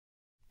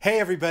Hey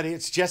everybody,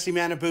 it's Jesse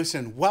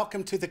Manibusan.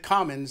 Welcome to the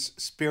Commons,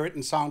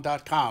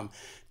 spiritandsong.com.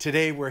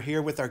 Today we're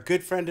here with our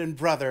good friend and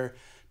brother,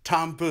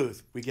 Tom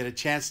Booth. We get a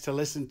chance to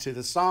listen to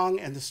the song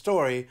and the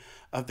story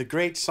of the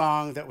great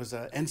song that was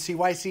a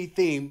NCYC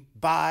theme,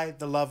 By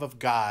the Love of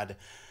God.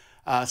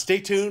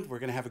 Stay tuned, we're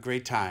going to have a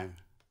great time.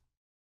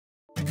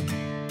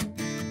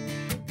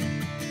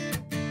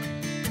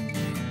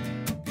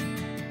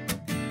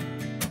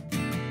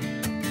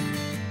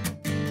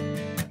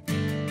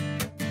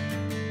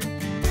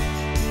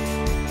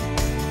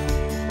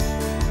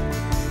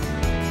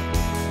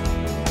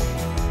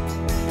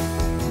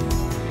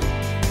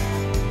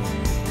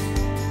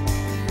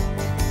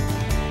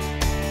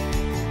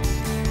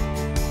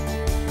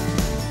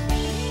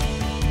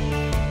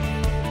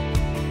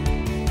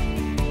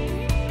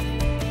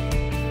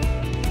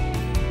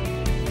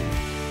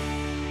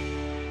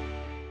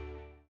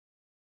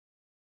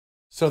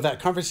 So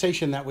that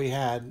conversation that we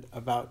had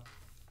about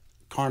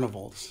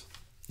carnivals.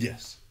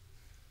 Yes.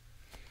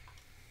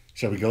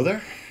 Shall we go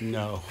there?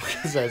 No,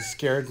 because that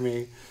scared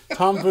me.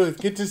 Tom Booth,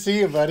 good to see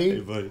you, buddy. Hey,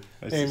 buddy.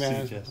 Nice hey, to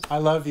man. see you, Jess. I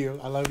love you.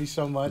 I love you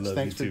so much.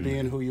 Thanks for too, being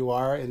man. who you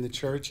are in the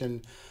church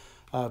and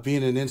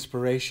being an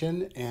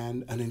inspiration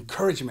and an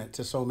encouragement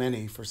to so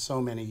many for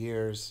so many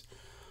years.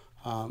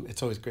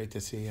 It's always great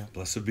to see you.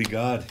 Blessed be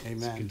God.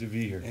 Amen. It's good to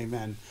be here.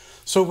 Amen.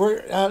 So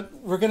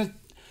we're going to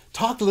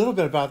talk a little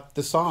bit about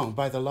the song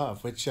By the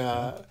Love, which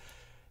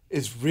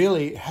is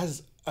really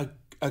has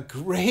a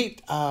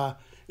great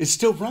is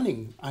still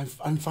running.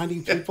 I'm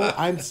finding people.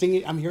 I'm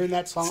singing. I'm hearing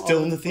that song.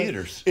 Still in the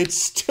theaters. It's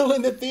still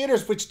in the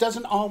theaters, which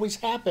doesn't always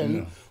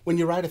happen when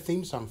you write a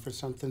theme song for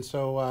something.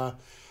 So,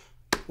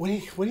 what do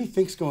you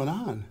think's going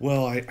on?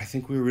 Well, I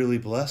think we were really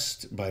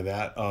blessed by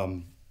that.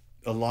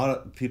 A lot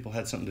of people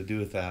had something to do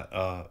with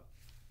that.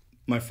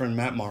 My friend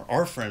Matt Maher,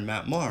 our friend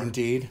Matt Maher,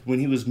 Indeed. When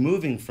he was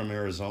moving from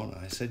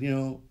Arizona, I said,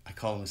 I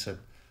called him and said,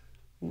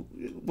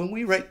 when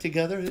we write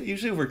together, it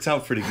usually works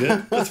out pretty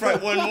good. Let's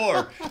write one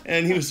more.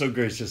 And he was so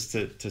gracious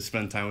to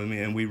spend time with me.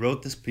 And we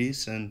wrote this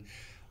piece. And,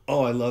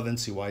 I love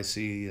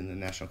NCYC and the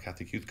National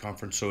Catholic Youth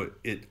Conference. So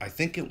I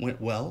think it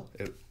went well.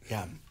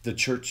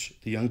 The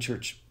young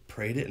church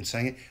prayed it and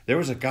sang it. There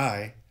was a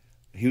guy,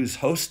 he was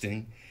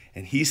hosting,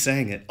 and he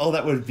sang it. Oh,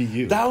 that would be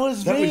you. That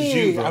was me. Was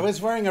you, bro. I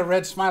was wearing a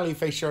red smiley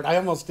face shirt. I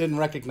almost didn't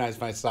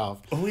recognize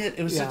myself. Oh, it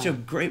was such a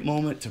great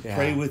moment to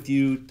pray with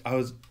you. I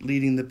was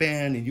leading the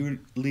band, and you were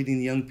leading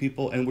the young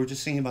people, and we're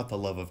just singing about the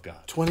love of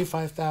God.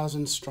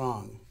 25,000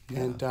 strong. Yeah.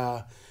 And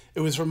it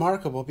was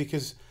remarkable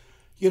because,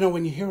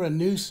 when you hear a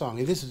new song,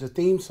 and this is a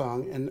theme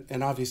song,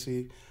 and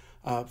obviously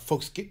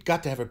folks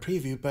got to have a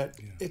preview, but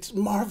it's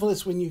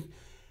marvelous when you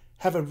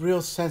have a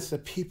real sense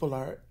that people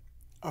are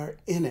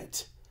in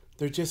it.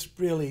 They're just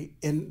really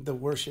in the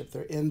worship.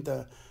 They're in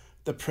the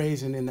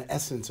praise and in the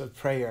essence of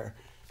prayer.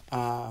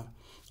 I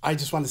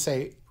just want to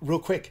say real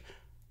quick,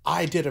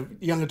 I did a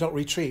young adult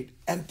retreat,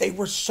 and they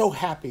were so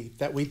happy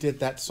that we did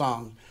that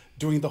song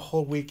during the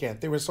whole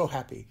weekend. They were so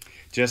happy.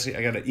 Jesse,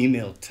 I got an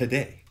email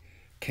today.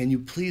 Can you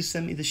please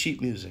send me the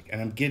sheet music?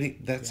 And I'm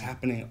getting, that's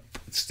happening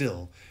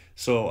still.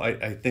 So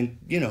I think,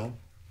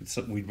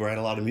 we write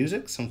a lot of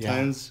music.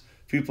 Sometimes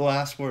people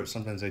ask for it,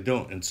 sometimes they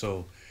don't. And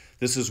so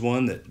this is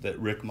one that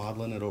Rick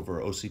modeling it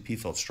over OCP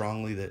felt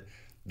strongly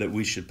that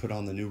we should put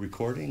on the new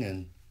recording,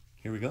 and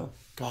here we go.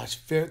 Gosh,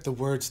 the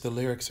words, the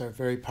lyrics are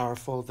very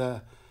powerful.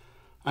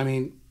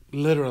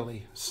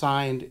 Literally,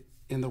 signed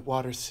in the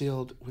water,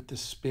 sealed with the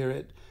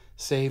Spirit,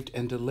 saved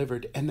and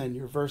delivered. And then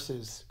your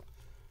verses,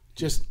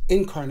 just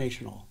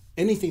incarnational.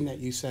 Anything that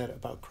you said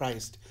about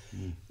Christ,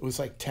 it was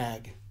like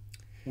tag,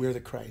 we're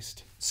the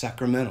Christ.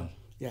 Sacramental.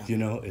 Yeah.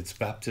 It's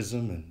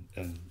baptism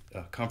and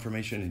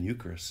confirmation and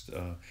Eucharist.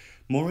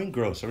 Maureen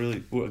Gross, a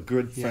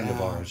good friend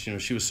of ours.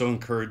 She was so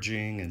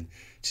encouraging, and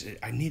she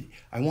said,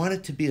 I want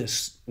it to be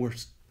where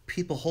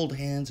people hold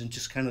hands and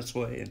just kind of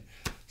sway. And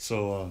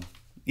so,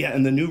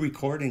 and the new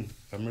recording,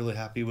 I'm really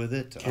happy with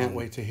it. Can't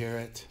wait to hear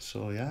it.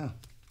 So, yeah.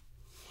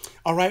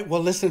 All right.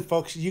 Well, listen,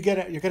 folks, you're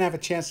gonna have a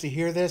chance to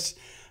hear this.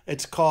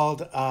 It's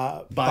called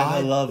By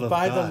the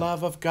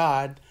Love of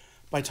God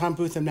by Tom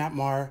Booth and Matt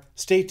Maher.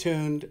 Stay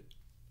tuned.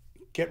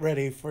 Get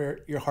ready for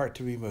your heart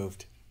to be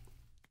moved.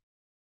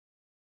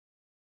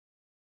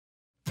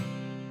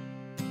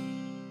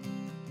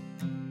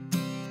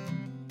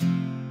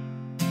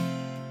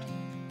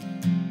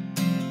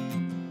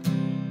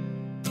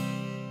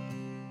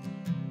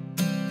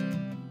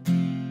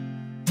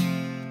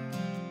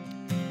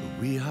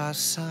 We are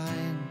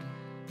signed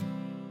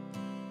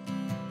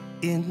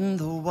in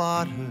the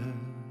water,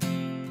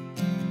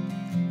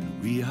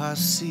 we are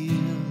sealed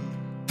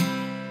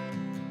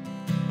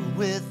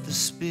with the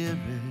Spirit,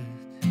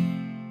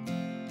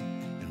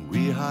 and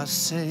we are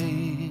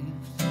saved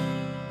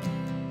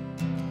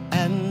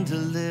and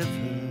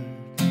delivered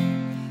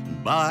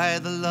by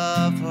the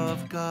love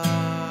of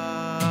God.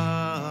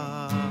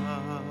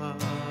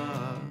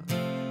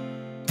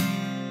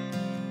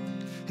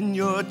 And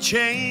you're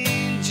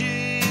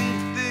changing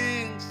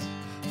things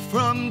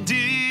from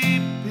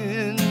deep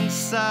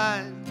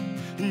inside,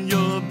 and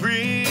you're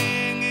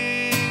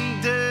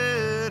bringing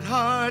dead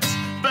hearts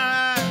back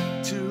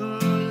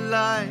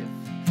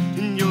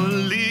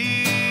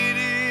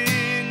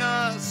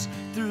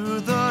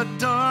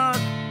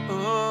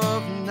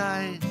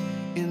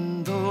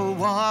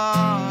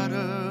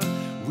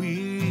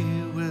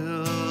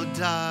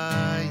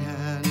die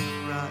and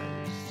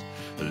rise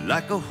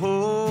like a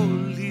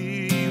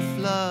holy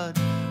flood.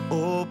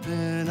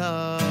 Open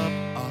up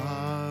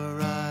our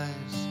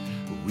eyes.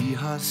 We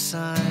are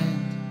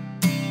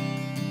signed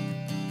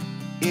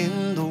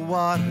in the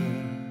water.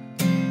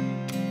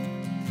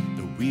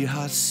 We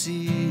are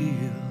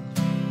sealed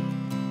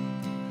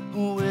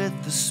with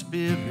the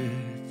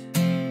Spirit.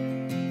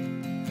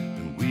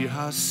 We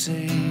are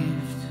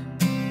saved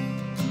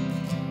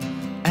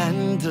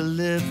and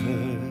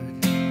delivered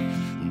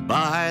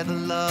by the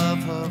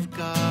love of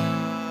God.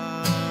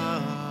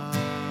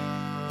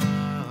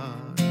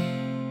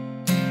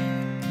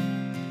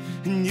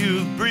 And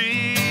you've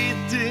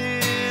breathed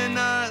in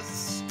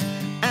us,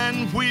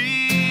 and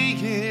we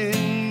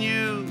in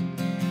you,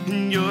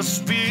 and your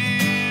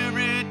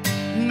Spirit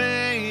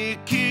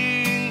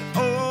making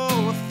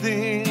all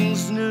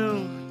things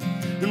new.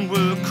 And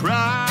we're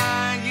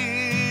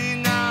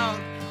crying out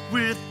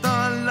with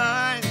our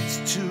lives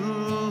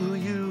to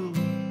you.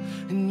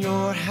 In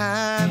your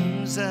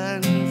hands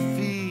and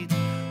feet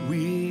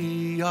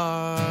we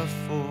are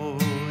for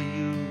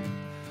you,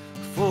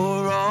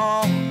 for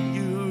all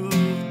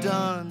you've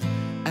done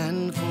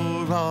and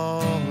for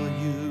all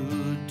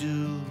you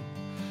do.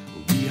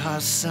 We are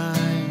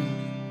signed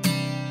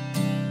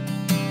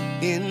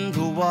in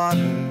the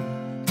water,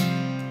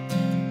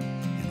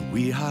 and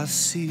we are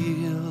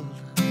sealed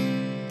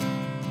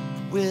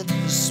with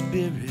the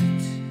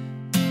Spirit,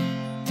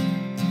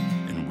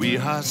 and we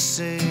are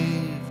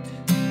saved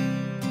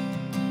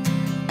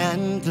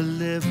and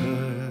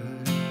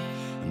delivered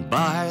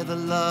by the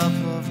love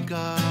of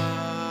God.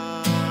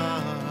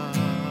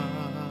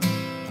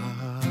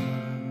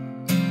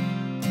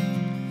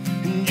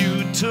 And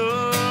you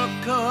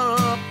took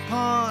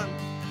upon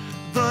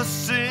the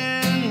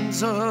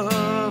sins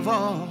of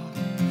all.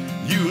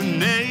 You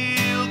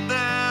nailed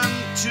them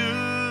to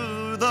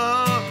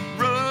the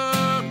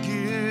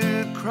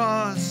rugged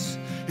cross,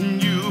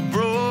 and you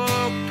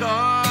broke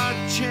our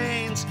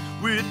chains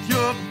with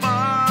your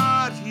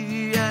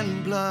body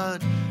and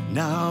blood.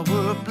 Now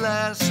we're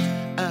blessed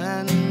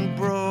and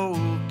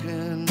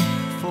broken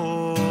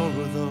for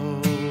the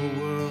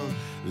world,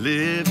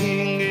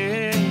 living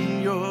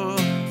in your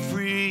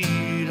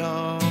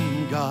freedom,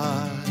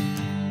 God.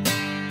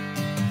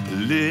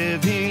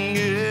 Living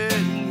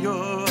in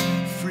your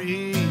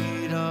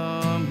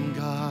freedom,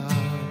 God.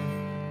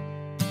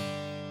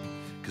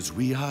 'Cause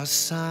we are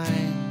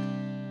signed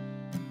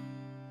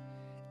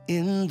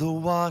in the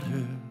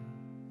water,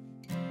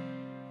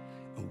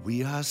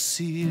 we are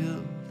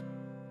sealed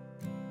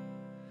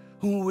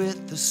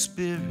with the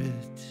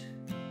Spirit,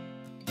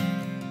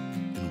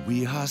 and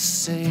we are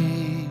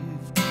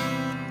saved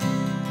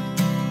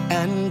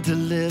and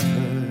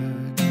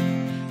delivered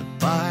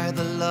by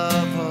the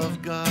love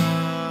of God.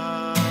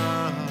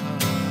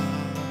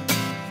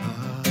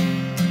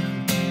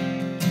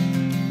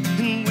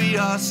 And we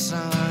are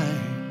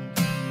signed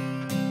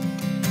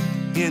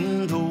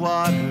in the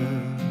water,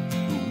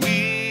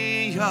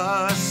 we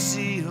are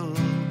sealed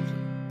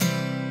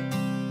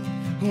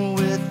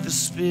with the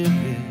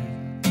Spirit,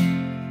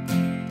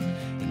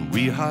 and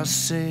we are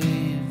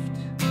saved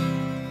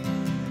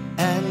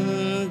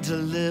and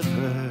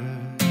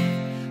delivered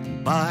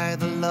by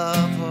the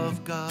love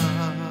of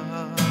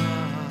God,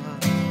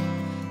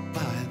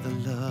 by the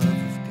love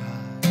of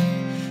God,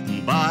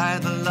 by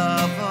the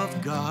love of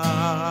God.